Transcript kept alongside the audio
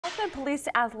South Bend Police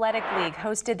Athletic League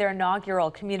hosted their inaugural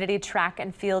community track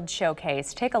and field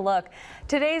showcase. Take a look.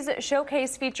 Today's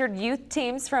showcase featured youth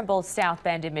teams from both South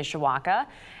Bend and Mishawaka.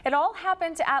 It all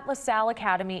happened at LaSalle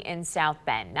Academy in South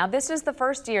Bend. Now, this is the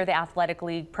first year the Athletic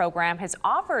League program has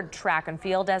offered track and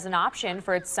field as an option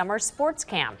for its summer sports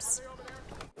camps.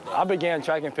 I began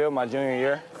track and field my junior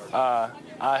year.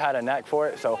 I had a knack for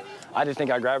it, so I just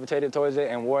think I gravitated towards it,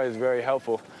 and war is very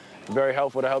helpful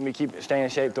to help me stay in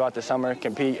shape throughout the summer,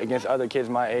 compete against other kids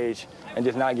my age, and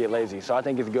just not get lazy. So I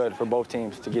think it's good for both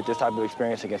teams to get this type of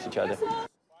experience against each other.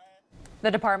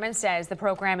 The department says the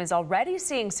program is already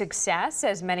seeing success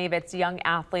as many of its young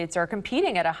athletes are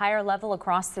competing at a higher level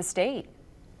across the state.